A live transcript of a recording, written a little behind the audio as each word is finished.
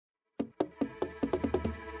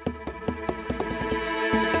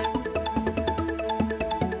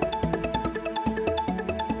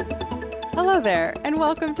Hello there, and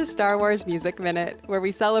welcome to Star Wars Music Minute, where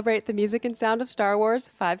we celebrate the music and sound of Star Wars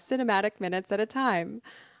 5 cinematic minutes at a time.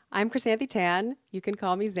 I'm Chrysanthi Tan, you can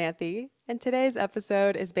call me Xanthi, and today's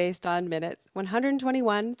episode is based on minutes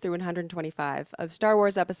 121 through 125 of Star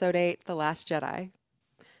Wars Episode 8, The Last Jedi.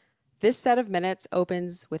 This set of minutes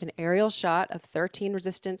opens with an aerial shot of 13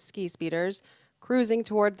 Resistance ski speeders cruising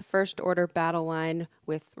toward the First Order battle line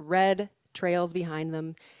with red trails behind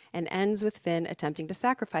them, and ends with Finn attempting to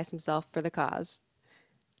sacrifice himself for the cause.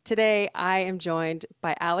 Today, I am joined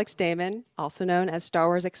by Alex Damon, also known as Star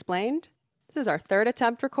Wars Explained. This is our third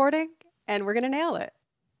attempt recording, and we're going to nail it.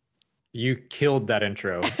 You killed that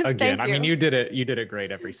intro again. Thank you. I mean, you did it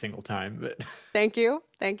great every single time. But Thank you.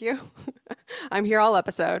 I'm here all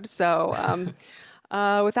episode. So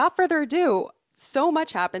without further ado, so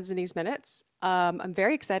much happens in these minutes. I'm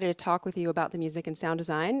very excited to talk with you about the music and sound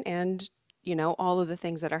design and all of the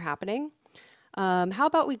things that are happening. How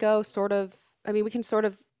about we go we can sort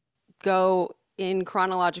of go in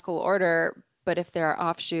chronological order, but if there are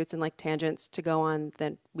offshoots and like tangents to go on,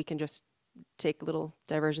 then we can just take little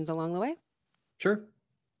diversions along the way. Sure.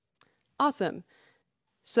 Awesome.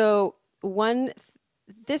 So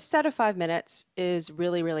this set of 5 minutes is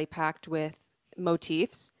really, really packed with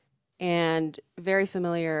motifs and very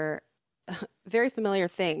familiar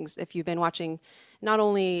things if you've been watching not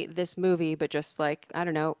only this movie, but just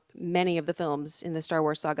many of the films in the Star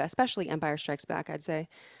Wars saga, especially Empire Strikes Back, I'd say.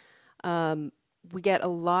 We get a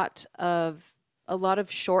lot of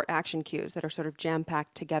short action cues that are sort of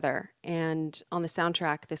jam-packed together. And on the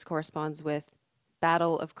soundtrack, this corresponds with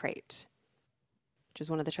Battle of Crait, which is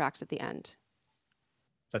one of the tracks at the end.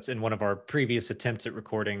 That's in one of our previous attempts at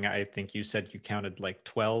recording. I think you said you counted like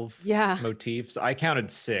 12 motifs. I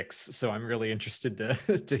counted 6, so I'm really interested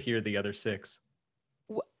to hear the other 6.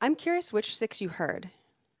 I'm curious which 6 you heard.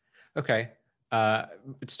 Okay.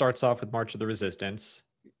 It starts off with March of the Resistance.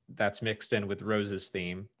 That's mixed in with Rose's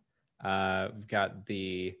theme. We've got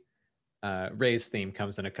the Rey's theme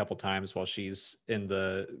comes in a couple times while she's in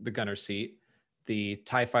the gunner seat. The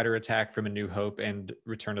TIE fighter attack from A New Hope and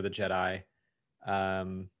Return of the Jedi.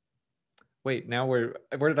 Wait, now where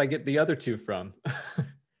did I get the other 2 from?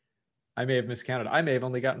 I may have miscounted. I may have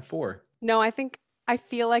only gotten 4. No, I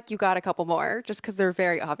feel like you got a couple more just because they're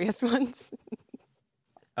very obvious ones.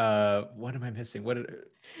 What am I missing? 2,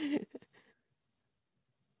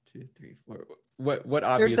 3, 4. What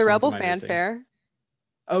obvious? There's the ones Rebel am I fanfare. missing?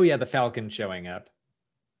 Oh yeah, the Falcon showing up.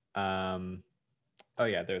 Oh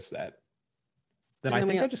yeah, there's that. Then I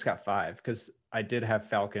think I just got 5 because I did have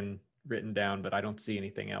Falcon written down, but I don't see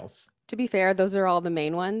anything else. To be fair, those are all the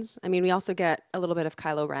main ones. I mean, we also get a little bit of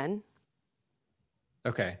Kylo Ren.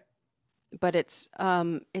 Okay. But it's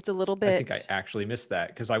a little bit. I think I actually missed that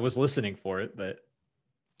because I was listening for it, but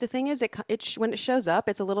the thing is, when it shows up,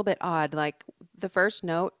 it's a little bit odd. Like the first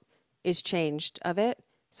note is changed of it,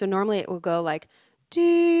 so normally it will go like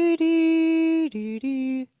dee dee dee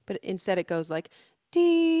dee, but instead it goes like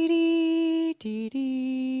dee dee dee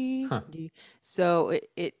dee. Huh. So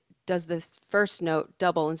it does this first note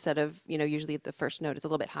double instead of usually the first note is a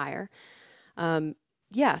little bit higher.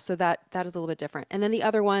 Yeah, so that is a little bit different. And then the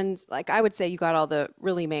other ones, like I would say you got all the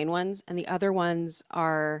really main ones, and the other ones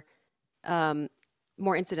are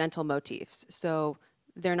more incidental motifs. So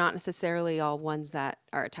they're not necessarily all ones that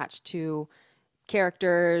are attached to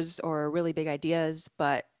characters or really big ideas,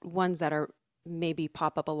 but ones that are maybe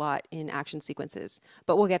pop up a lot in action sequences.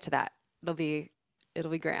 But we'll get to that. It'll be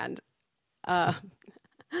grand.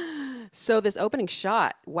 So this opening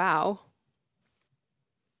shot, wow.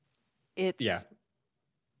 It's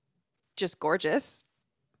just gorgeous.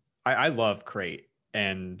 I love Crait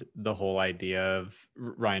and the whole idea of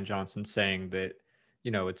Rian Johnson saying that,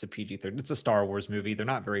 it's a PG-13. It's a Star Wars movie. They're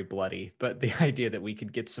not very bloody, but the idea that we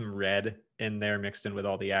could get some red in there mixed in with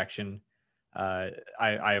all the action,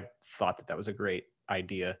 I thought that was a great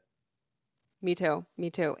idea. Me too.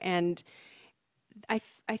 And I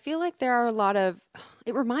feel like there are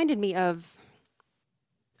it reminded me of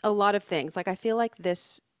a lot of things. Like I feel like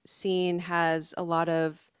this scene has a lot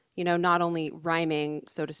of, not only rhyming,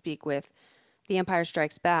 so to speak, with The Empire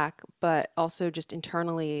Strikes Back, but also just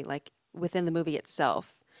internally, like within the movie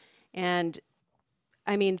itself. And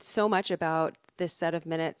I mean, so much about this set of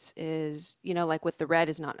minutes is, like with the red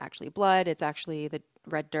is not actually blood, it's actually the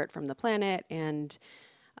red dirt from the planet. And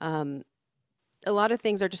a lot of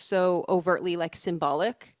things are just so overtly like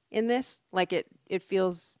symbolic in this. Like it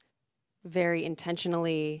feels very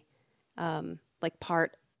intentionally like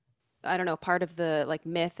part of the like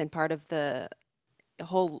myth and part of the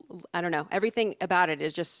whole, everything about it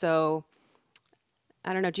is just so,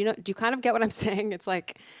 do you kind of get what I'm saying? It's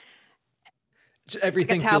like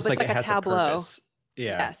Everything feels It's like like it a has a tableau. purpose.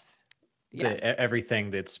 Yeah. Yes. Yes.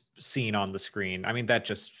 Everything that's seen on the screen. I mean, that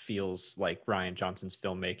just feels like Ryan Johnson's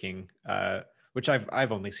filmmaking, which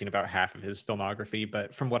I've only seen about half of his filmography,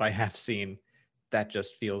 but from what I have seen, that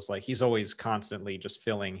just feels like he's always constantly just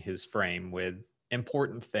filling his frame with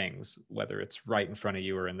important things, whether it's right in front of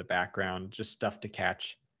you or in the background, just stuff to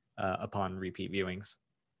catch upon repeat viewings.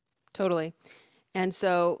 Totally. And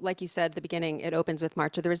so, like you said at the beginning, it opens with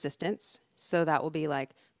March of the Resistance. So that will be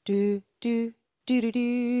like do do do do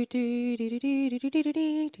do do do do do do do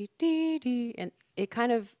do do do do, and it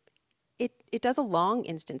kind of it does a long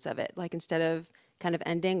instance of it. Like instead of kind of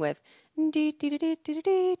ending with it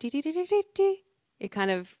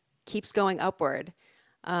kind of keeps going upward,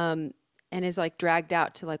 and is like dragged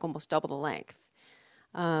out to like almost double the length.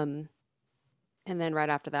 Um, and then right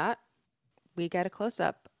after that, we get a close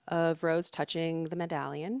up of Rose touching the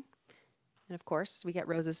medallion. And of course, we get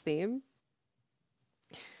Rose's theme.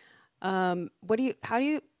 What do you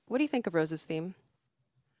think of Rose's theme?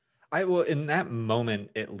 I will, in that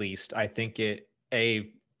moment at least, I think it a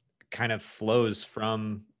kind of flows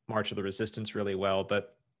from March of the Resistance really well,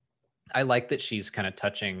 but I like that she's kind of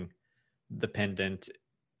touching the pendant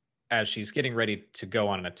as she's getting ready to go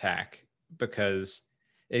on an attack, because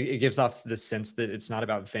it gives off this sense that it's not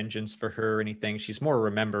about vengeance for her or anything. She's more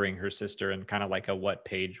remembering her sister and kind of like a what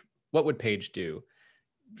would Paige do?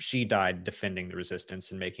 She died defending the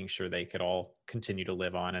resistance and making sure they could all continue to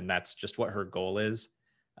live on. And that's just what her goal is.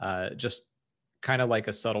 Just kind of like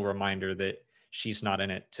a subtle reminder that she's not in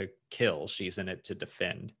it to kill, she's in it to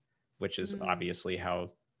defend, which is Mm. obviously how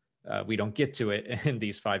we don't get to it in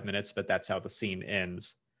these 5 minutes, but that's how the scene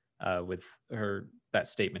ends with her that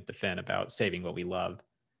statement to Finn about saving what we love.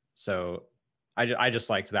 So I just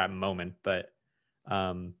liked that moment, but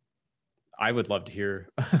um, I would love to hear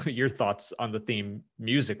your thoughts on the theme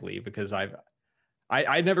musically, because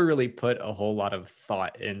I never really put a whole lot of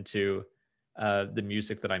thought into the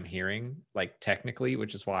music that I'm hearing, like technically,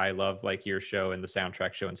 which is why I love like your show and the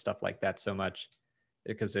soundtrack show and stuff like that so much,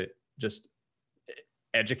 because it just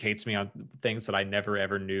educates me on things that I never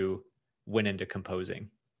ever knew went into composing.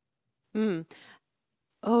 Mm.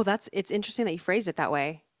 Oh, it's interesting that you phrased it that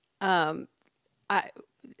way. Um, I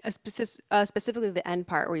specifically the end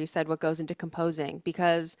part where you said what goes into composing,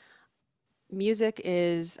 because music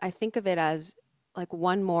is, I think of it as like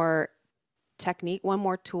one more technique, one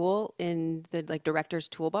more tool in the like director's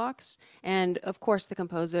toolbox. And of course, the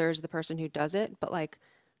composer is the person who does it, but like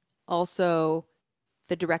also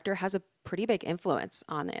the director has a pretty big influence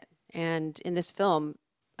on it. And in this film,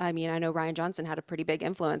 I mean, I know Ryan Johnson had a pretty big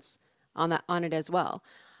influence on it as well.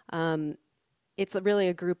 Um, it's really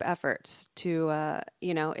a group effort to,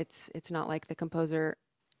 it's not like the composer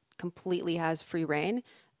completely has free reign.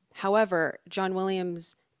 However, John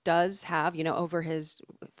Williams does have, over his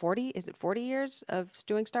 40, is it 40 years of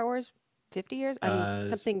doing Star Wars? 50 years? I mean, Uh,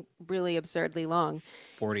 something really absurdly long.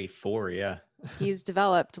 44, yeah. He's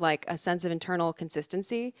developed like a sense of internal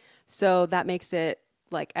consistency. So that makes it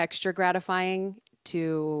like extra gratifying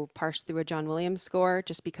to parse through a John Williams score,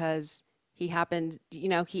 just because he happened,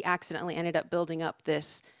 he accidentally ended up building up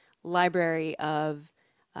this library of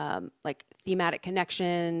like thematic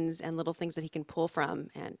connections and little things that he can pull from.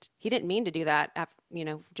 And he didn't mean to do that, after,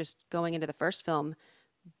 just going into the first film.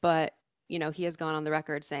 But, he has gone on the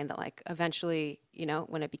record saying that like eventually,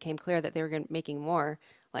 when it became clear that they were making more,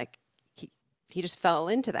 like he, he just fell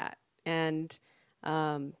into that. And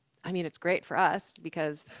I mean, it's great for us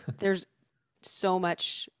because there's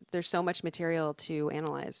there's so much material to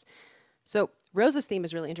analyze. So Rose's theme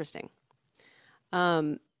is really interesting.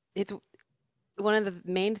 It's one of the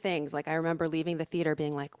main things. Like I remember leaving the theater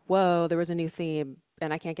being like, "Whoa, there was a new theme,"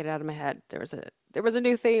 and I can't get it out of my head. There was a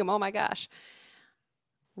new theme. Oh my gosh.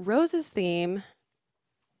 Rose's theme.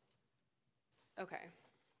 Okay,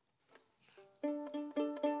 I'm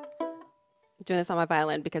doing this on my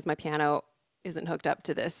violin because my piano isn't hooked up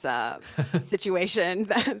to this situation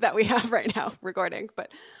that we have right now recording.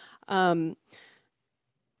 But um,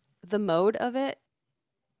 the mode of it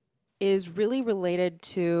is really related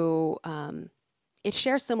to. It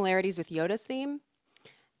shares similarities with Yoda's theme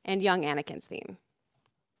and young Anakin's theme.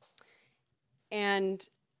 And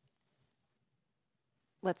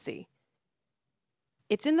let's see,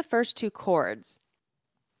 it's in the first two chords.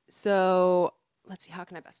 So let's see, how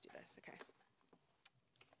can I best do this? Okay.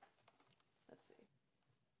 Let's see.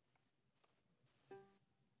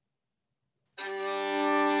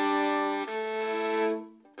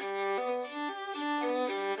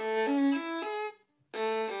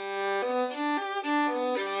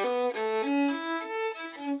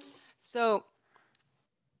 So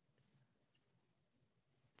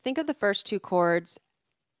think of the first two chords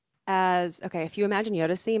as, okay, if you imagine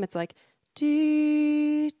Yoda's theme, it's like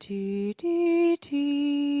do do do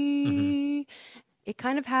Hmm. do. It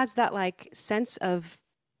kind of has that like sense of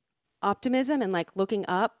optimism and like looking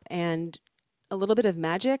up and a little bit of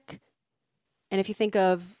magic. And if you think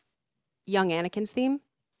of young Anakin's theme,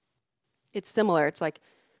 it's similar. It's like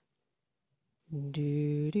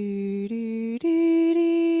do do do do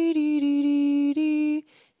do do do do.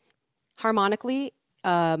 Harmonically,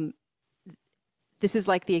 um, this is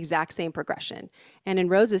like the exact same progression. And in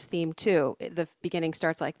Rose's theme too, the beginning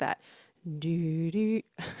starts like that. Do do.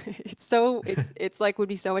 It's like would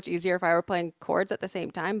be so much easier if I were playing chords at the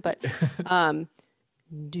same time. But um,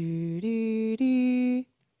 do do do do.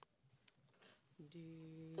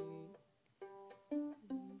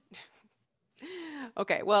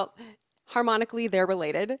 Okay, well, harmonically they're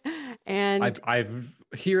related, and I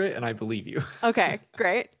hear it and I believe you. okay,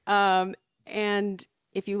 great. And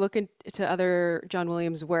if you look into other John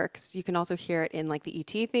Williams works, you can also hear it in like the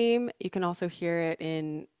E.T. theme. You can also hear it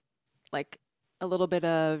in like a little bit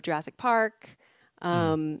of Jurassic Park. Mm.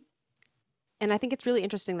 Um, and I think it's really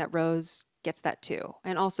interesting that Rose gets that too.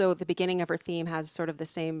 And also the beginning of her theme has sort of the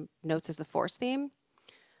same notes as the Force theme.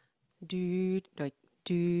 Do like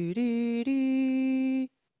do do do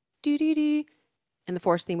do do do. And the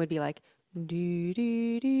Force theme would be like do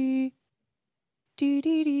do do do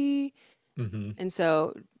do do. Hmm. And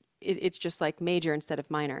so it's just like major instead of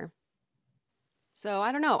minor. So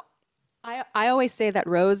I don't know. I always say that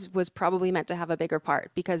Rose was probably meant to have a bigger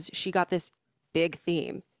part because she got this big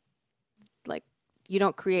theme. Like you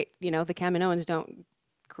don't create, the Kaminoans don't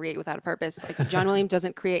create without a purpose. Like John Williams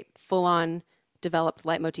doesn't create full on developed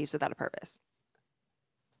leitmotifs without a purpose.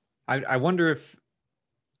 I wonder if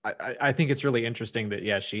I think it's really interesting that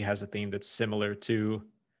yeah, she has a theme that's similar to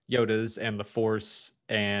Yoda's and the Force,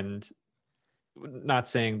 and not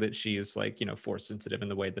saying that she is like, Force sensitive in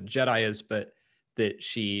the way that Jedi is, but that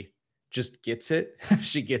she just gets it.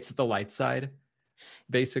 She gets the light side,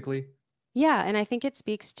 basically. Yeah, and I think it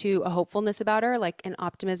speaks to a hopefulness about her, like an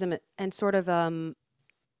optimism and sort of a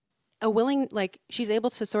willing like she's able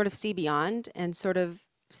to sort of see beyond and sort of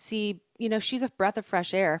see, she's a breath of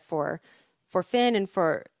fresh air for Finn and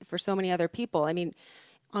for so many other people. I mean,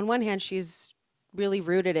 on one hand, she's really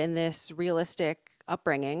rooted in this realistic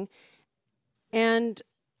upbringing, and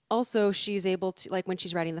also she's able to like when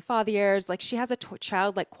she's writing the Fathiers, like she has a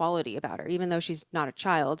childlike quality about her, even though she's not a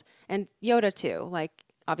child. And Yoda too, like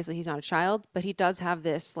obviously he's not a child, but he does have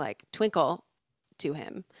this like twinkle to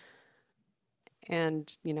him.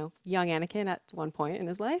 And young Anakin at one point in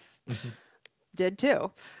his life Mhm. did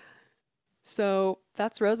too. So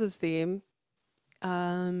that's Rose's theme.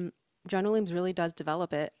 um, John Williams really does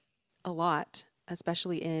develop it a lot,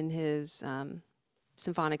 especially in his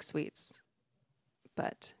symphonic suites.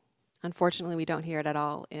 But unfortunately, we don't hear it at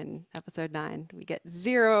all in episode 9. We get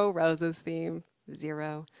zero Rose's theme.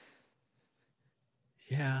 Zero.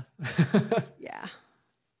 Yeah. Yeah.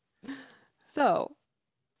 So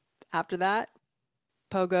after that,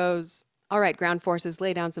 Poe goes, all right, ground forces,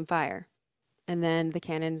 lay down some fire. And then the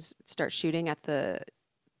cannons start shooting at the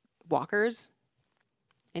walkers.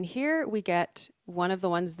 And here we get one of the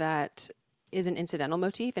ones that is an incidental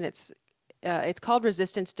motif, and it's called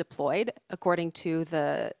Resistance Deployed, according to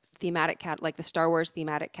the thematic like the Star Wars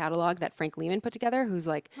thematic catalog that Frank Lehman put together, who's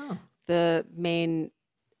like Oh. the main,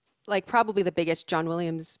 like probably the biggest John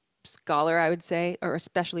Williams scholar, I would say, or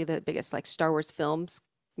especially the biggest like Star Wars films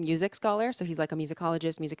music scholar. So he's like a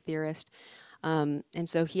musicologist, music theorist. And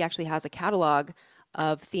so he actually has a catalog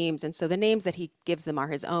of themes. And so the names that he gives them are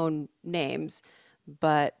his own names,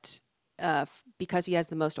 but because he has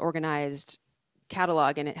the most organized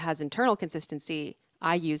catalog and it has internal consistency,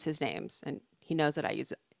 I use his names, and he knows that I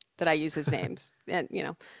use his names, and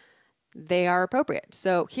they are appropriate.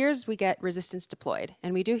 So here's we get Resistance Deployed,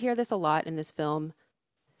 and we do hear this a lot in this film,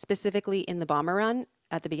 specifically in the bomber run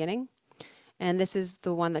at the beginning. And this is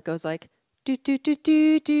the one that goes like do do do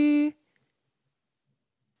do do.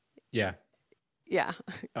 Yeah. Yeah.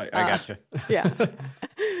 I gotcha. Yeah.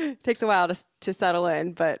 Takes a while to settle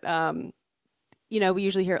in, but we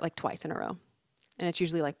usually hear it like twice in a row, and it's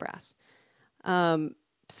usually like brass.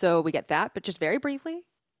 So we get that, but just very briefly,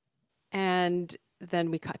 and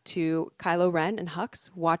then we cut to Kylo Ren and Hux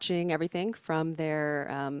watching everything from their.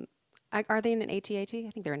 Are they in an AT-AT? I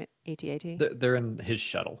think they're in an AT-AT. They're in his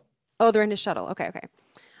shuttle. Oh, they're in his shuttle. Okay, okay.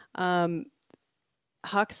 Um,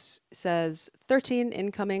 Hux says 13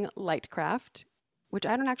 incoming light craft, which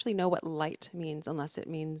I don't actually know what light means unless it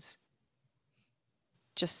means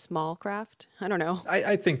just small craft. I don't know.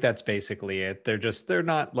 I think that's basically it. They're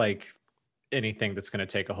not like anything that's going to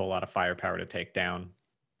take a whole lot of firepower to take down.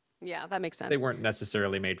 Yeah, that makes They sense. weren't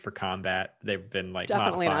necessarily made for combat. They've been like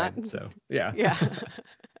Definitely not. modified. So yeah, Yeah.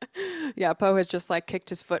 Yeah, Poe has just like kicked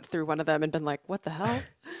his foot through one of them and been like, "What the hell?"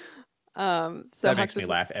 So that Hux makes me is,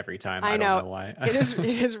 laugh every time. I I don't know, know why. it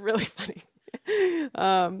is really funny.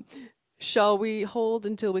 Um, shall we hold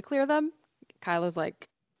until we clear them? Kylo's like,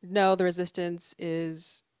 "No, the resistance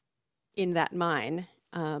is in that mine.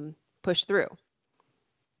 Push through."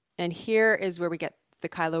 And here is where we get the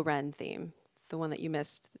Kylo Ren theme, the one that you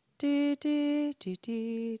missed. Do, do, do,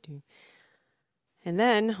 do, do. And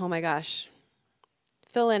then, oh my gosh,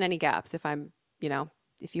 fill in any gaps if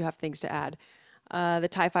if you have things to add. The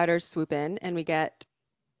TIE fighters swoop in, and we get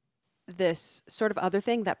this sort of other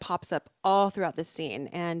thing that pops up all throughout this scene.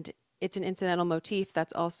 And it's an incidental motif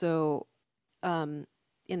that's also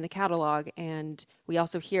in the catalog. And we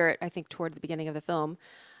also hear it, I think, toward the beginning of the film.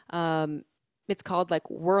 It's called like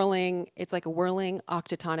whirling, it's like a whirling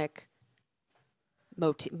octatonic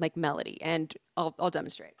motif, like melody. And I'll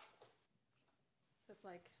demonstrate. So it's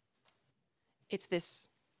like, it's this,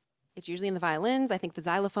 it's usually in the violins. I think the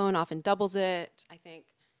xylophone often doubles it. I think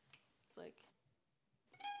it's like,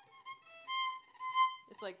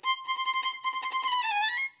 it's like,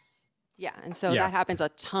 yeah. And so Yeah. that happens a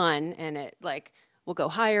ton, and it like will go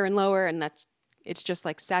higher and lower, and it's just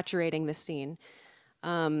like saturating the scene.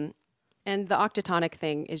 Um, and the octatonic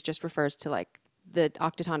thing is just refers to like the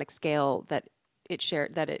octatonic scale that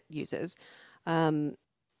it uses. Um,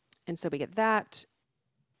 and so we get that.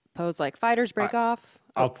 Poe's like fighters I, break off.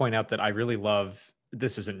 I'll Oh, point out that I really love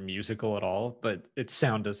this isn't musical at all, but it's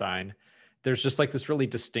sound design. There's just like this really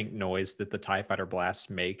distinct noise that the TIE fighter blasts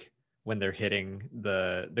make when they're hitting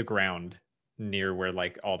the ground near where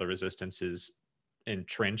like all the resistance is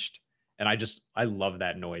entrenched. And I love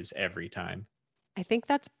that noise every time. I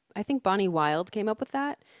think Bonnie Wild came up with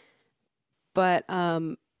that, but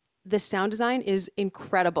the sound design is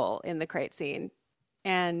incredible in the Crait scene.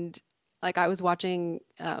 And like I was watching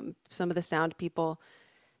some of the sound people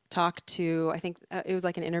talk to, I think it was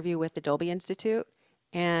like an interview with the Dolby Institute,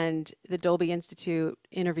 and the Dolby Institute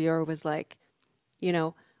interviewer was like, you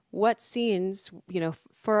know, what scenes,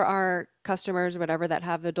 for our customers or whatever that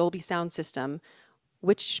have a Dolby sound system,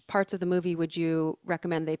 which parts of the movie would you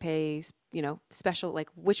recommend they pay, special, like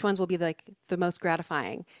which ones will be like the most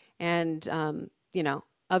gratifying? And,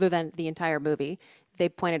 other than the entire movie, they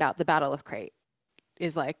pointed out the Battle of Crait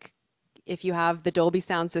is like, if you have the Dolby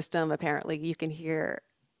sound system, apparently you can hear,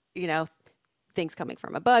 you know, things coming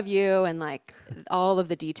from above you and like all of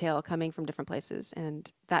the detail coming from different places. And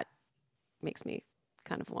that makes me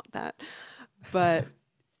kind of want that. But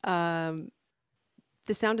um,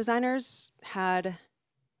 the sound designers had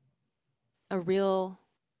a real,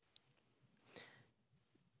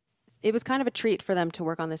 it was kind of a treat for them to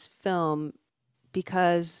work on this film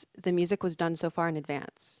because the music was done so far in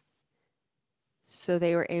advance. So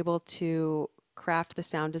they were able to craft the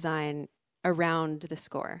sound design around the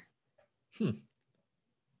score, Hmm.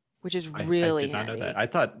 which is I really did not know that. handy. I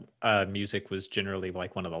thought music was generally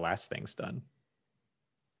like one of the last things done.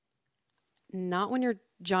 Not when you're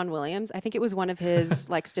John Williams. I think it was one of his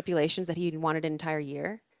like stipulations that he wanted an entire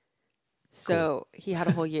year. Cool. So he had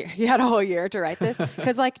a whole year. He had a whole year to write this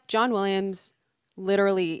because like John Williams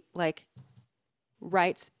literally like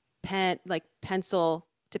writes pencil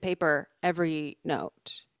to paper every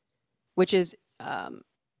note, which is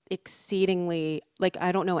exceedingly like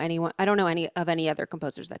I don't know any other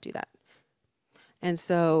composers that do that. And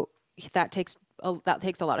so that takes a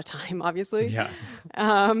lot of time, obviously. Yeah.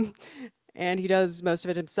 Um, and he does most of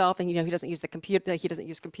it himself. And he doesn't use the computer. He doesn't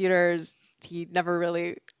use computers. He never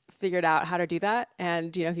really figured out how to do that.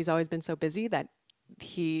 And he's always been so busy that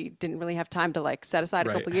he didn't really have time to like set aside a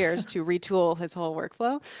Right. couple years to retool his whole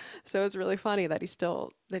workflow. So it's really funny that he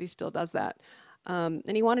still does that. And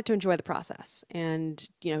he wanted to enjoy the process and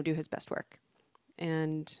do his best work.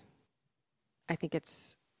 And I think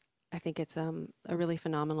it's a really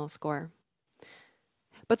phenomenal score.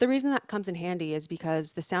 But the reason that comes in handy is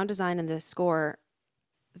because the sound design and the score,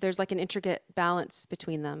 there's like an intricate balance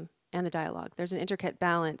between them and the dialogue. There's an intricate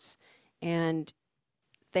balance, and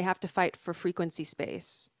they have to fight for frequency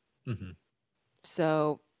space. Hmm.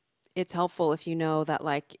 So it's helpful if you know that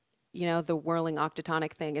like, the whirling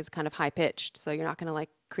octatonic thing is kind of high pitched. So you're not going to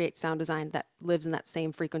like create sound design that lives in that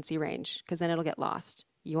same frequency range because then it'll get lost.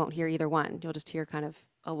 You won't hear either one. You'll just hear kind of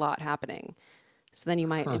a lot happening. So then you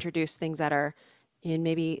might Huh. introduce things that are in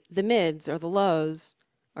maybe the mids or the lows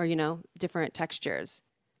or, different textures.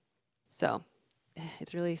 So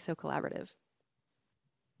it's really so collaborative.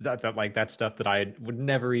 That like that stuff that I would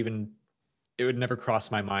never even it would never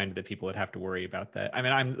cross my mind that people would have to worry about that. I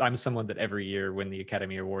mean, I'm someone that every year when the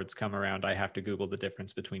Academy Awards come around, I have to Google the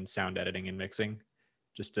difference between sound editing and mixing,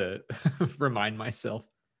 just to remind myself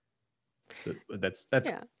that that's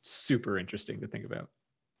Yeah. super interesting to think about.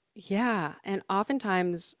 Yeah, and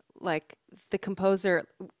oftentimes, like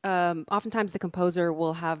oftentimes the composer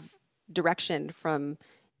will have direction from,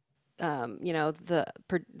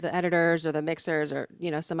 the editors or the mixers or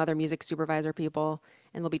some other music supervisor people,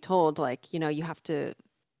 and they'll be told like, you have to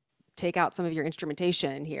take out some of your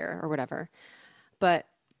instrumentation here or whatever. But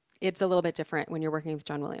it's a little bit different when you're working with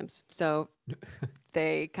John Williams. So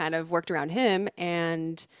they kind of worked around him,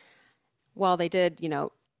 and while they did,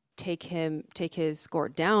 take his score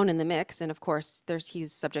down in the mix, and of course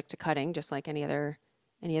he's subject to cutting just like any other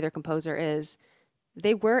composer is,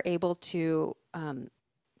 they were able to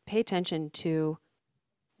pay attention to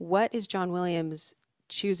what is John Williams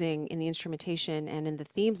choosing in the instrumentation and in the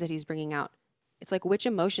themes that he's bringing out. It's like, which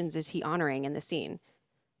emotions is he honoring in the scene,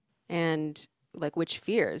 and like which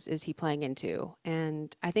fears is he playing into.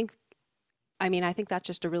 And I think that's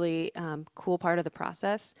just a really cool part of the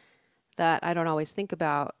process that I don't always think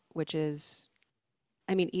about, which is,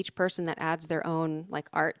 each person that adds their own like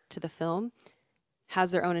art to the film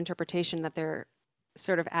has their own interpretation that they're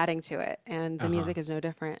sort of adding to it, and the Uh-huh. music is no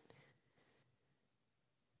different.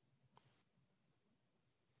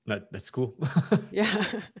 That's cool. Yeah.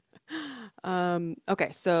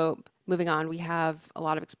 Okay, so moving on, we have a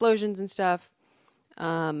lot of explosions and stuff.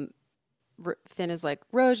 Um, Finn is like,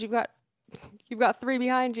 Rose, you've got three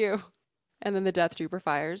behind you, and then the Death Trooper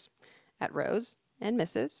fires at Rose and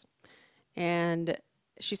misses, and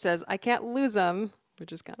she says, "I can't lose them,"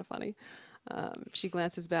 which is kind of funny. She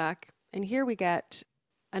glances back, and here we get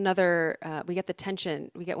another. We get the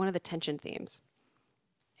tension. We get one of the tension themes,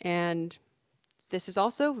 and this is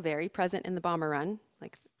also very present in the Bomber Run.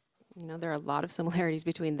 Like, there are a lot of similarities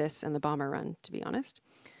between this and the Bomber Run, to be honest.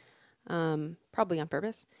 Probably on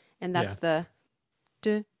purpose. And Yeah. that's the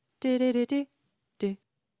duh, duh, duh, duh, duh, duh,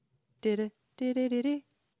 duh, duh, duh, duh, duh, duh.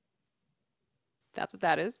 That's what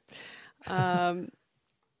that is. Um,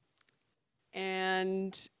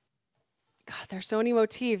 and God, there's so many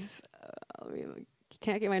motifs.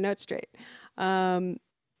 Can't get my notes straight. Um,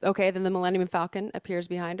 okay, then the Millennium Falcon appears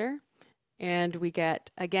behind her, and we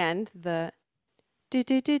get again the do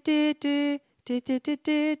do do do do do do do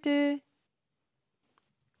do do,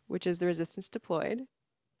 which is the resistance deployed.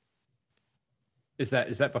 Is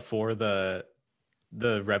that before the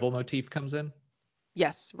rebel motif comes in?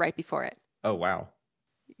 Yes, right before it. Oh wow.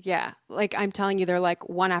 Yeah, like I'm telling you, they're like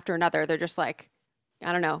one after another. They're just like,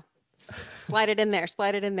 I don't know, slide it in there,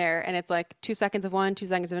 slide it in there, and it's like 2 seconds of one, 2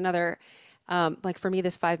 seconds of another. Like for me,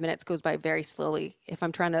 this 5 minutes goes by very slowly if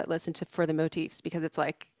I'm trying to listen to for the motifs, because it's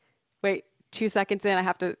like, wait, 2 seconds in, I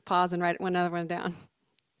have to pause and write one another one down.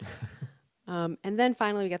 And then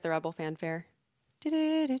finally, we get the Rebel fanfare.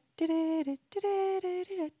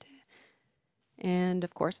 And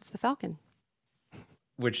of course, it's the Falcon.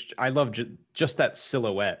 Which I love, just that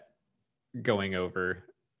silhouette going over,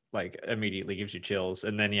 like immediately gives you chills.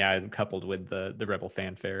 And then yeah, coupled with the rebel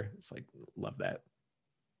fanfare, it's like, love that.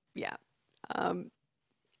 Yeah. Um,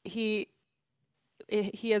 he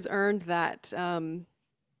he has earned that. I,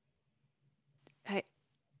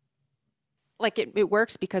 like it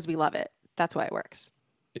works because we love it. That's why it works.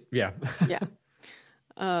 Yeah. Yeah.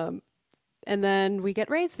 Um, and then we get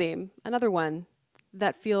Ray's theme, another one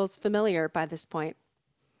that feels familiar by this point.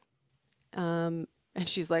 And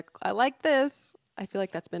she's like, I like this. I feel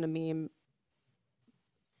like that's been a meme.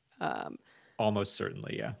 Um, Almost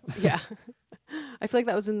certainly, yeah. yeah. I feel like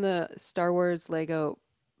that was in the Star Wars Lego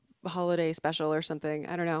holiday special or something.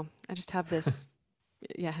 I don't know. I just have this,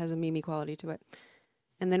 yeah, it has a meme quality to it.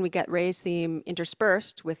 And then we get Ray's theme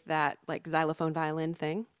interspersed with that like xylophone violin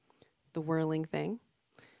thing, the whirling thing.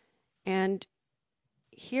 And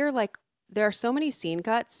here, like, there are so many scene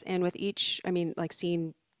cuts, and with each, like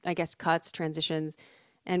scene, I guess, cuts, transitions,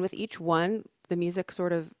 and with each one, the music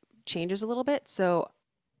sort of changes a little bit. So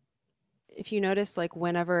if you notice, like,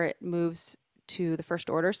 whenever it moves to the first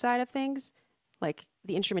order side of things, like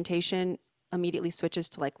the instrumentation immediately switches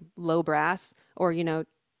to like low brass or,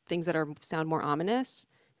 things that sound more ominous.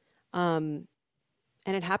 And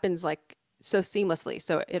it happens like so seamlessly.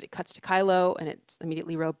 So it cuts to Kylo and it's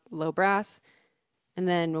immediately low brass. And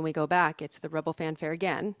then when we go back, it's the Rebel fanfare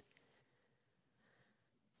again.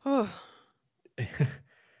 Oh,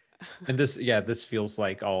 And this, yeah, this feels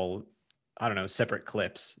like all, I don't know, separate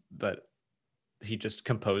clips, but he just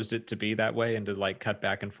composed it to be that way and to like cut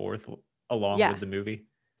back and forth along yeah, with the movie.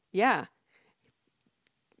 yeah.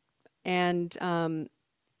 And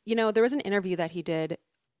there was an interview that he did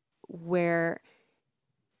where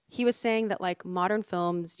he was saying that like modern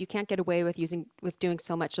films, you can't get away with doing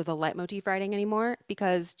so much of the leitmotif writing anymore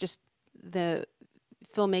because just the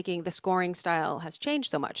filmmaking, the scoring style has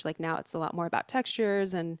changed so much. Like now it's a lot more about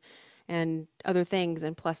textures and other things,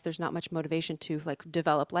 and plus there's not much motivation to like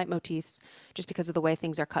develop leitmotifs just because of the way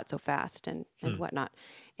things are cut so fast and whatnot.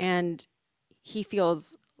 And he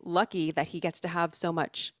feels lucky that he gets to have so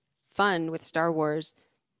much fun with Star Wars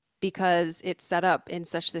because it's set up in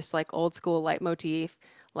such this like old school leitmotif,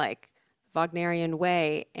 like Wagnerian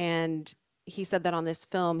way. And he said that on this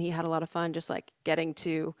film, he had a lot of fun just like getting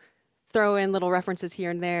to throw in little references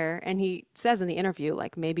here and there. And he says in the interview,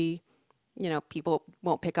 like maybe, you know, people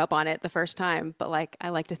won't pick up on it the first time, but like I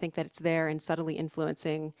like to think that it's there and subtly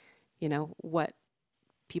influencing, you know, what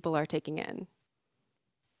people are taking in.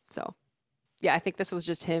 So, yeah, I think this was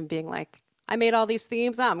just him being like, I made all these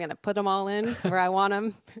themes. Now I'm going to put them all in where I want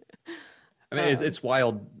them. I mean, it's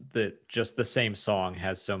wild that just the same song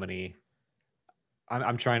has so many.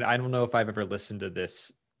 I'm trying. I don't know if I've ever listened to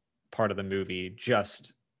this part of the movie,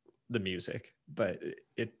 just the music, but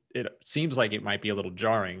it seems like it might be a little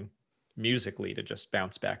jarring musically to just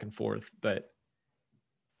bounce back and forth. But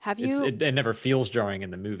it never feels jarring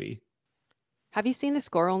in the movie. Have you seen the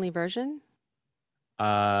score only version?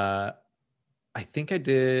 I think I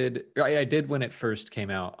did. I did when it first came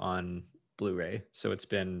out on Blu-ray. So it's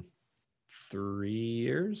been 3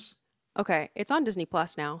 years. Okay, it's on Disney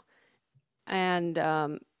Plus now, and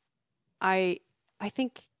I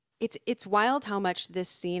think it's wild how much this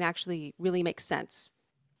scene actually really makes sense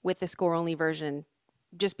with the score only version,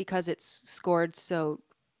 just because it's scored so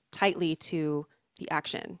tightly to the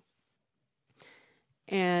action.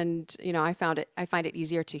 And you know, I find it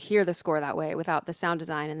easier to hear the score that way without the sound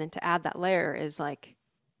design, and then to add that layer is like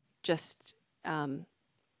just I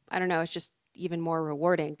don't know, it's just even more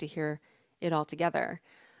rewarding to hear it all together.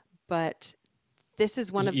 But this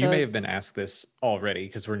is one of those. You may have been asked this already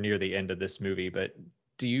because we're near the end of this movie, but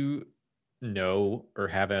do you know or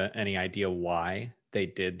have any idea why they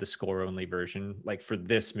did the score only version like for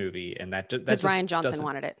this movie? And that because Ryan Johnson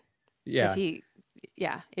wanted it. Yeah.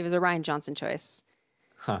 It was a Ryan Johnson choice.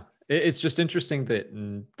 Huh. It's just interesting that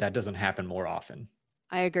that doesn't happen more often.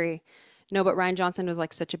 I agree. No, but Ryan Johnson was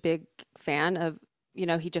like such a big fan of, you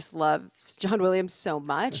know, he just loves John Williams so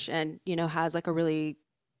much and, you know, has like a really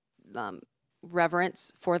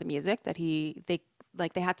reverence for the music that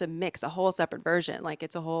they had to mix a whole separate version. Like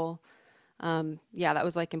it's a whole, that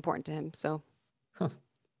was like important to him. So,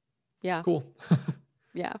 yeah. Cool.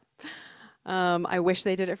 Yeah. I wish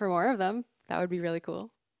they did it for more of them. That would be really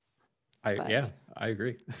cool. I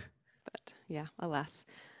agree. But yeah, alas.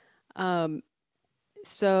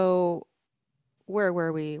 So where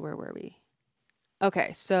were we?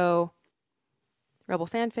 Okay, so Rebel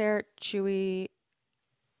fanfare, Chewie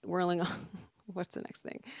whirling on. What's the next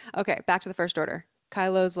thing? Okay, back to the First Order.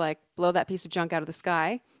 Kylo's like, blow that piece of junk out of the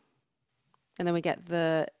sky. And then we get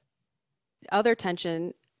the other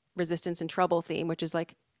tension, resistance and trouble theme, which is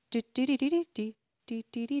like do do do do do do do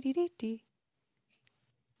do do do do.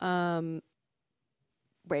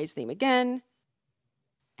 Rey's theme again.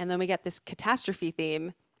 And then we get this catastrophe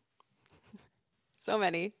theme. so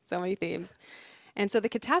many themes. And so the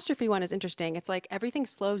catastrophe one is interesting. It's like everything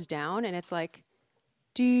slows down and it's like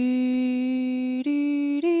do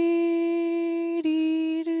do do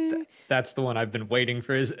do. That's the one I've been waiting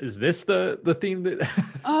for. Is this the theme that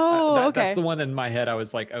Oh, okay. That's the one in my head. I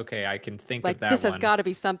was like, okay, I can think like of that this one. has got to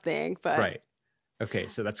be something, but right. Okay,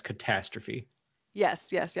 so that's catastrophe.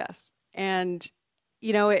 Yes. And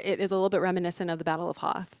you know, it is a little bit reminiscent of the Battle of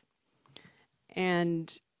Hoth.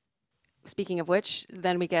 And speaking of which,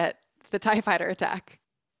 then we get the TIE fighter attack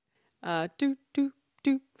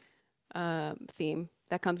theme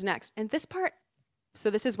that comes next. And this part, so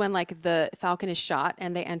this is when like the Falcon is shot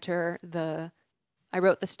and they enter I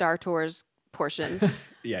wrote the Star Tours portion.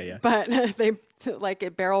 yeah. But they like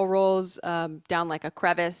it barrel rolls down like a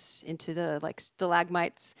crevice into the like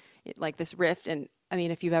stalagmites, like this rift. And I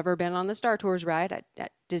mean, if you've ever been on the Star Tours ride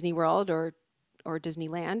at Disney World or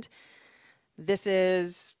Disneyland, this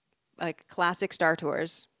is like classic Star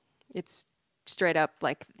Tours. It's straight up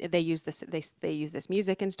like they use this. They use this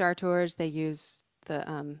music in Star Tours. They use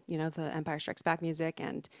the the Empire Strikes Back music,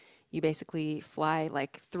 and you basically fly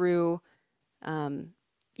like through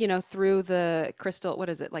through the crystal. What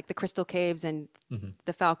is it like the crystal caves, and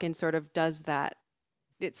the Falcon sort of does that.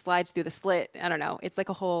 It slides through the slit. I don't know. It's like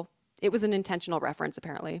a whole. It was an intentional reference,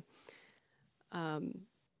 apparently. I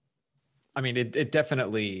mean, it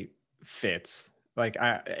definitely fits. Like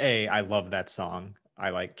I love that song. I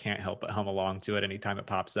like can't help but hum along to it anytime it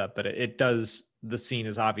pops up. But it does. The scene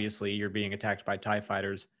is obviously you're being attacked by TIE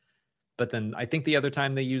fighters. But then I think the other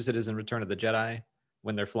time they use it is in Return of the Jedi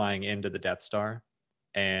when they're flying into the Death Star.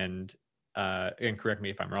 And correct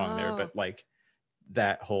me if I'm wrong there, Oh, but like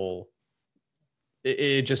that whole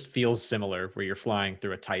it just feels similar where you're flying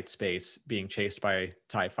through a tight space being chased by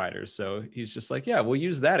TIE fighters. So he's just like, yeah, we'll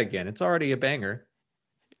use that again. It's already a banger.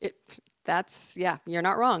 yeah, you're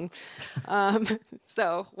not wrong. Um,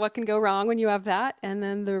 so what can go wrong when you have that? And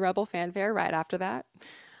then the Rebel fanfare right after that.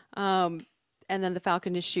 Um, and then the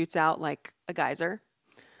Falcon just shoots out like a geyser.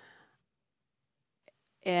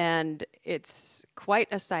 And it's quite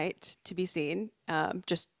a sight to be seen,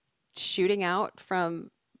 just shooting out from,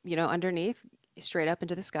 underneath straight up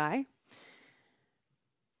into the sky.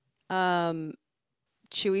 Um,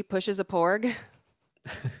 Chewie pushes a porg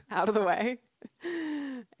out of the way.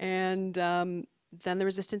 And then the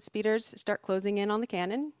resistance speeders start closing in on the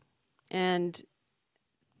cannon. And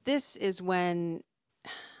this is when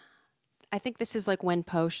I think this is like when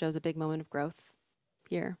Poe shows a big moment of growth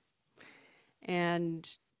here. And,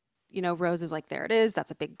 Rose is like, there it is.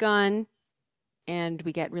 That's a big gun. And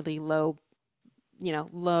we get really low,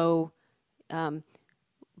 um,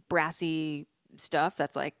 brassy stuff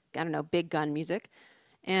that's like, I don't know, big gun music.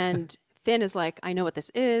 And Finn is like, I know what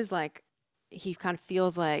this is. Like, he kind of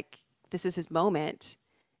feels like this is his moment.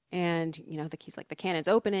 And, he's like, the cannon's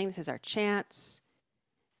opening. This is our chance.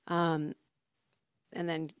 Um, and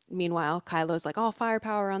then meanwhile, Kylo's like, all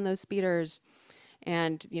firepower on those speeders.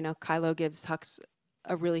 And, Kylo gives Hux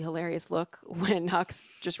a really hilarious look when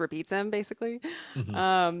Hux just repeats him, basically. Mhm.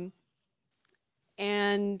 Um,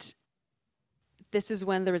 and this is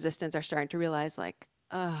when the resistance are starting to realize, like,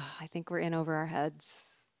 I think we're in over our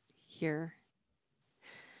heads here.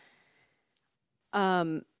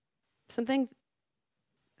 Um, Something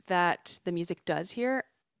that the music does here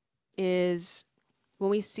is when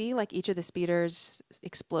we see like each of the speeders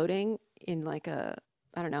exploding in like a,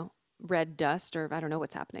 I don't know, red dust, or I don't know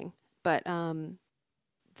what's happening, but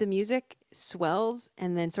the music swells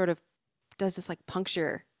and then sort of does this like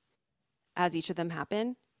puncture as each of them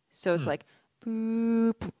happen. So it's Hmm. like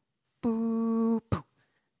boop, boop, boop,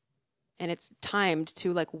 and it's timed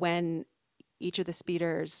to like when each of the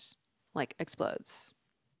speeders like explodes.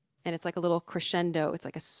 And it's like a little crescendo. It's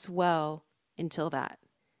like a swell until that.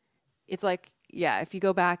 It's like, yeah, if you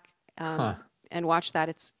go back Huh. and watch that,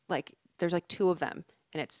 it's like there's like two of them,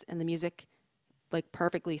 and the music like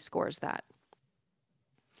perfectly scores that.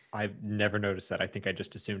 I've never noticed that. I think I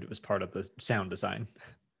just assumed it was part of the sound design,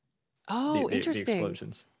 the Oh, the interesting.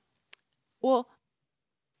 explosions. Well,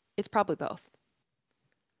 it's probably both.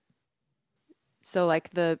 So like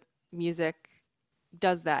the music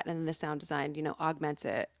does that, and then the sound design, augments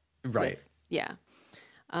it Right. with, yeah.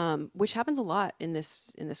 Which happens a lot in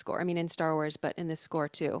this score. I mean, in Star Wars, but in this score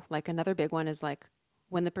too. Like another big one is like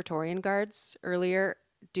when the Praetorian guards earlier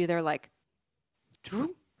do their like,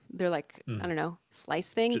 they're like, I Mm. don't know,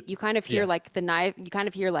 slice thing. Ju- You kind of hear yeah. like the knife. You kind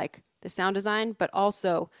of hear like the sound design, but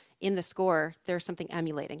also in the score, there's something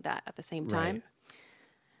emulating that at the same Right.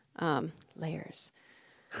 time. Layers.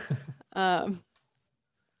 Um,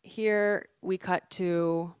 Here we cut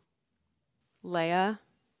to Leia.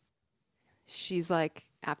 She's like,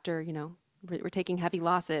 after, we're taking heavy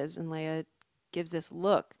losses, and Leia gives this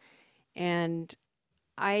look. And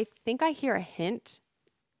I think I hear a hint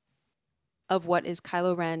of what is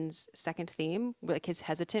Kylo Ren's second theme, like his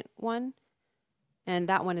hesitant one. And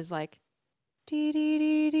that one is like, dee dee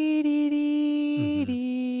dee dee dee dee Hmm.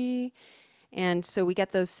 dee. And so we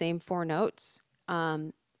get those same four notes.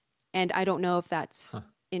 And I don't know if that's Huh.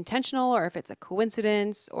 intentional or if it's a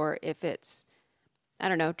coincidence or if it's, I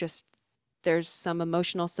don't know, just there's some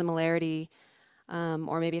emotional similarity,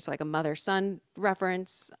 or maybe it's like a mother son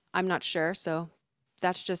reference. I'm not sure. So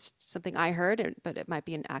that's just something I heard, but it might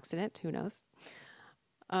be an accident. Who knows?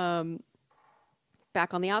 Um,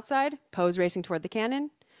 Back on the outside, Poe's racing toward the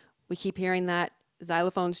cannon. We keep hearing that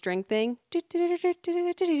xylophone string thing.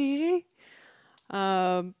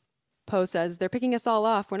 Um, Poe says, they're picking us all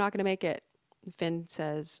off. We're not going to make it. Finn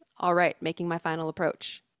says, all right, making my final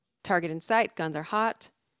approach. Target in sight, guns are hot.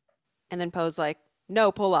 And then Poe's like,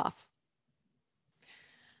 no, pull off.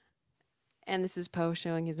 And this is Poe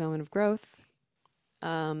showing his moment of growth.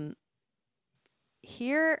 Um,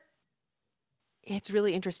 Here, it's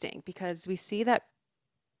really interesting because we see that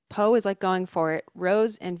Poe is like going for it.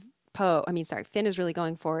 Finn is really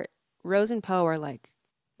going for it. Rose and Poe are like,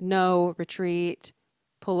 no, retreat,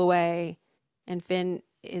 pull away. And Finn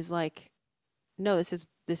is like, no, this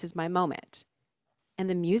is my moment. And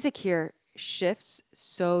the music here shifts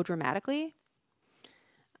so dramatically.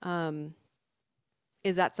 Um,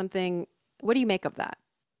 is that something, what do you make of that?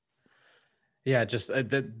 Yeah. Just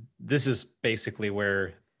that. This is basically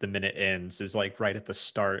where the minute ends is like right at the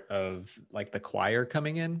start of like the choir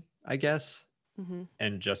coming in, I guess, Hmm.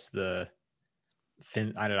 and just the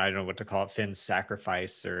Finn. I don't know what to call it. Finn's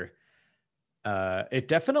sacrifice, or it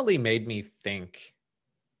definitely made me think.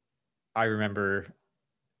 I remember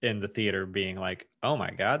in the theater being like, "Oh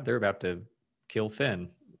my god, they're about to kill Finn,"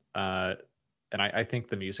 uh, and I think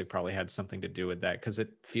the music probably had something to do with that because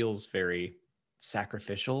it feels very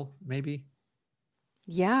sacrificial, maybe.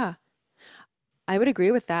 Yeah, I would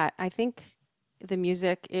agree with that. I think the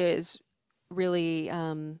music is really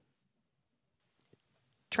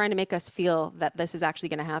trying to make us feel that this is actually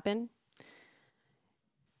going to happen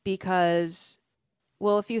because,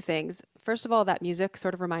 well, a few things. First of all, that music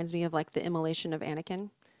sort of reminds me of like the immolation of Anakin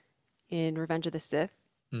in Revenge of the Sith.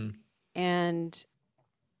 Hmm. And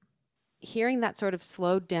hearing that sort of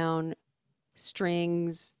slowed down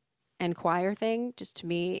strings and choir thing, just to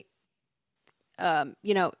me,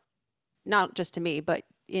 you know, not just to me, but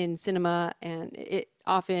in cinema, and it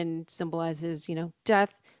often symbolizes,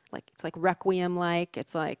 death. Like it's like requiem, like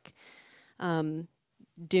it's like um,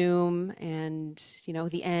 doom, and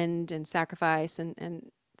the end and sacrifice,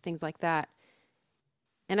 and things like that.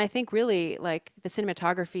 And I think really like the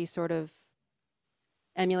cinematography sort of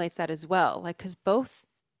emulates that as well. Like, because both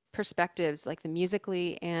perspectives, like the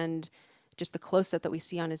musically and just the close up that we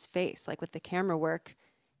see on his face, like with the camera work,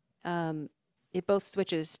 um, it both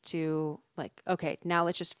switches to like, okay, now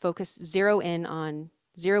let's just focus, zero in on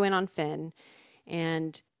Finn,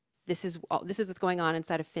 and this is what's going on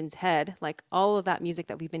inside of Finn's head. Like all of that music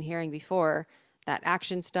that we've been hearing before, that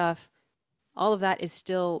action stuff, all of that is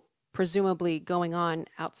still presumably going on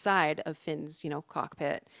outside of Finn's,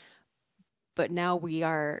 cockpit. But now we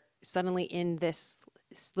are suddenly in this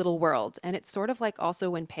little world. And it's sort of like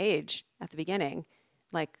also when Paige at the beginning,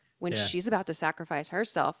 like when Yeah. she's about to sacrifice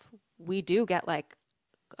herself, we do get like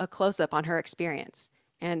a close up on her experience.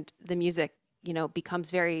 And the music,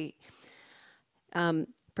 becomes very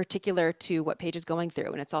particular to what Paige is going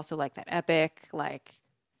through. And it's also like that epic, like,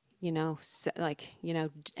 end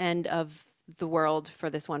of the world for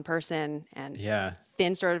this one person. And Yeah.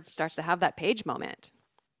 Finn sort of starts to have that Paige moment.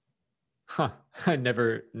 Huh. I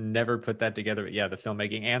never put that together. But yeah, the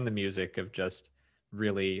filmmaking and the music of just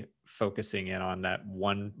really focusing in on that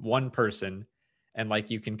one person, and like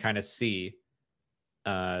you can kind of see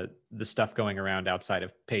the stuff going around outside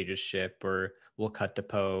of Paige's ship, or we'll cut to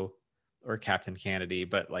Poe or Captain Kennedy,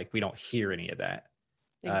 but like we don't hear any of that.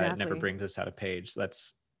 It never Exactly. brings us out of Paige.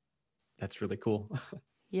 That's really cool.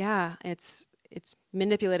 Yeah, it's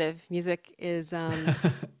manipulative. Music is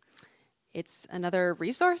it's another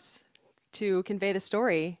resource to convey the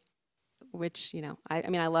story, which, I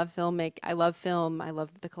mean I love I love film, I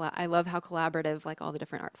love I love how collaborative like all the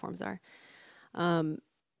different art forms are. Um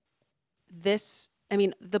this I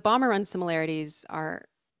mean the bomber run similarities are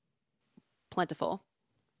plentiful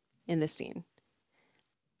in this scene.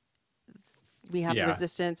 We have the Yeah.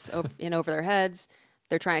 resistance over their heads.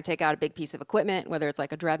 They're trying to take out a big piece of equipment, whether it's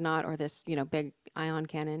like a dreadnought or this, big ion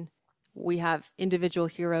cannon. We have individual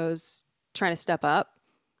heroes trying to step up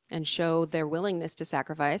and show their willingness to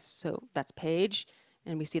sacrifice. So that's Paige,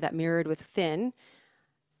 and we see that mirrored with Finn.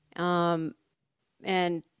 Um,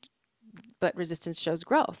 and but resistance shows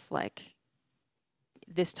growth. Like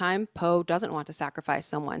this time, Poe doesn't want to sacrifice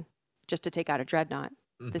someone just to take out a dreadnought.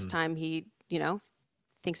 This Hmm. time, he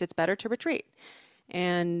thinks it's better to retreat.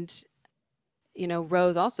 And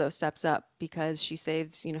Rose also steps up because she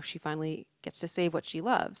saves, she finally gets to save what she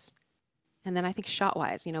loves. And then I think shot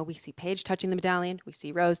wise, we see Paige touching the medallion, we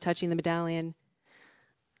see Rose touching the medallion,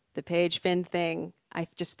 the Paige Finn thing. I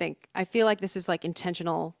feel like this is like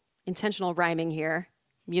intentional rhyming here.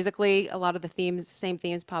 Musically, a lot of the same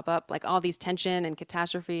themes pop up, like all these tension and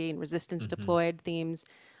catastrophe and resistance Hmm. deployed themes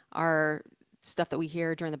are stuff that we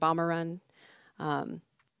hear during the bomber run. Um,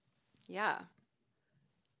 yeah.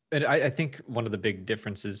 And I think one of the big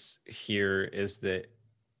differences here is that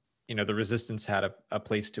the resistance had a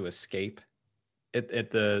place to escape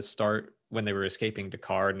at the start when they were escaping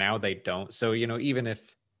Dakar. Now they don't. So even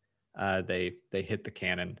if they hit the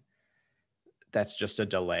cannon, that's just a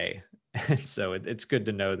delay. And so it's good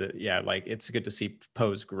to know that, yeah, like it's good to see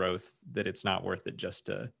Poe's growth, that it's not worth it just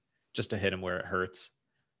to hit him where it hurts.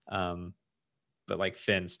 Um, but like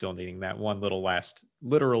Finn still needing that one little last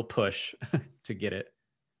literal push to get it.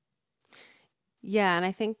 Yeah, and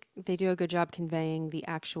I think they do a good job conveying the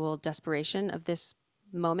actual desperation of this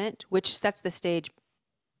moment, which sets the stage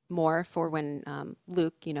more for when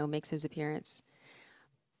Luke, makes his appearance.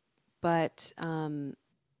 But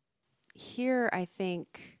here, I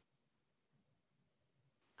think,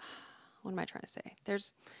 what am I trying to say?